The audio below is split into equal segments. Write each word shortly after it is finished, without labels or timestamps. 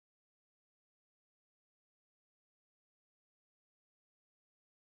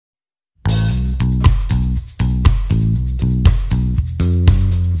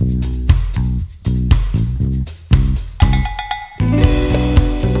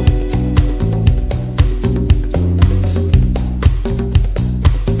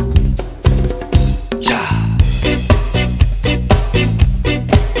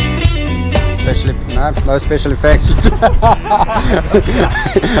No special effects.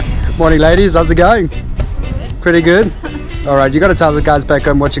 Morning ladies, how's it going? Pretty good? Alright, you gotta tell the guys back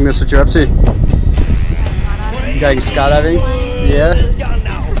home watching this what you're up to. You going skydiving? Yeah? You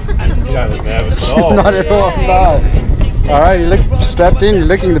don't look nervous at all. Not at all, no. Alright, you look strapped in, you're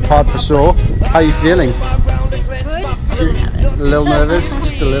looking the part for sure. How are you feeling? Good. A little nervous?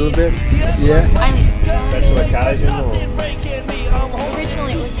 Just a little bit? Yeah? I mean, Special occasion or?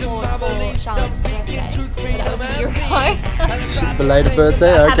 originally it was for Charlotte's birthday, but that was a year ago. Belated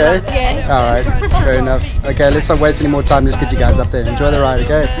birthday? Okay. Yeah. Alright, fair enough. Okay, let's not waste any more time, let's get you guys up there. Enjoy the ride,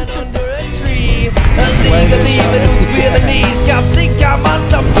 okay?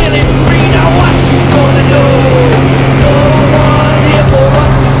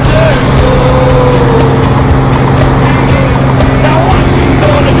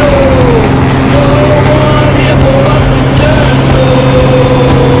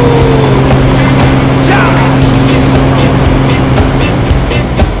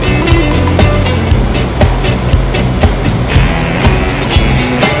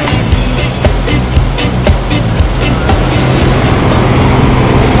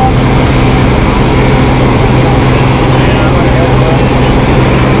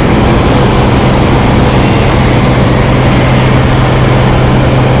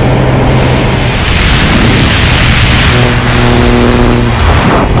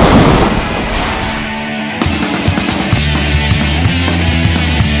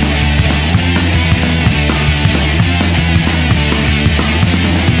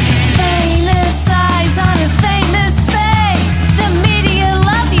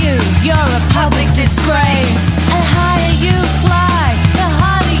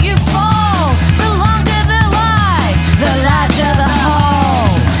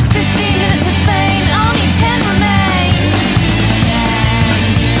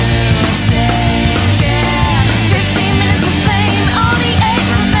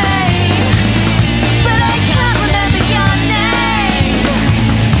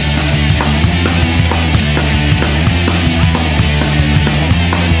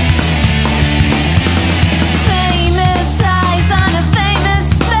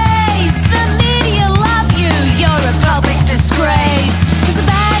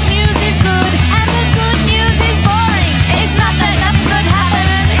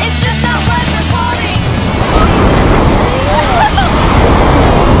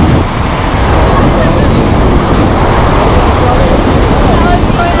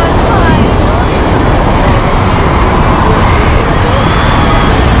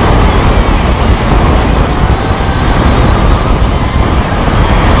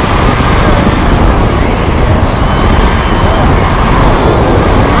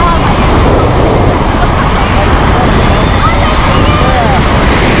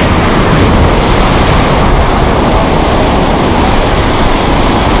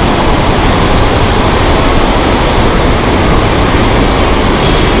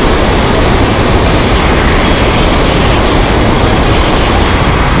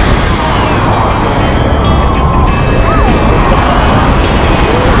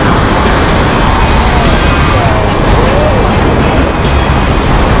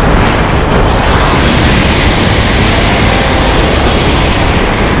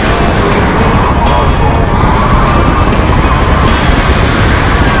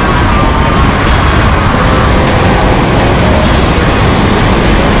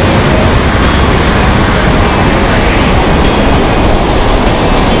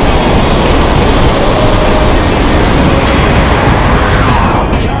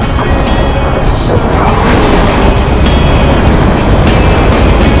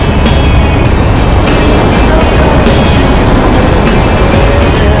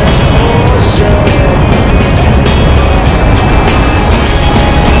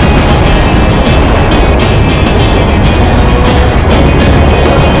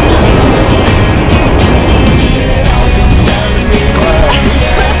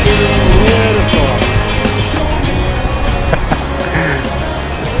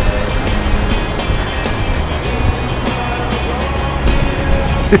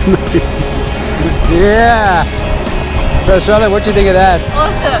 Yeah. So Charlotte, what do you think of that?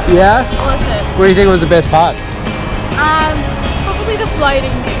 Awesome. Yeah? Awesome. What do you think was the best part? Probably the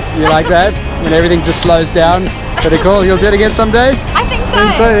floating bit. You like that? When everything just slows down? Pretty cool. You'll do it again someday? I think so.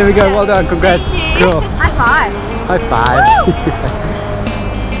 And so there we go. Well done. Congrats. Thank you. Cool. High five. High five.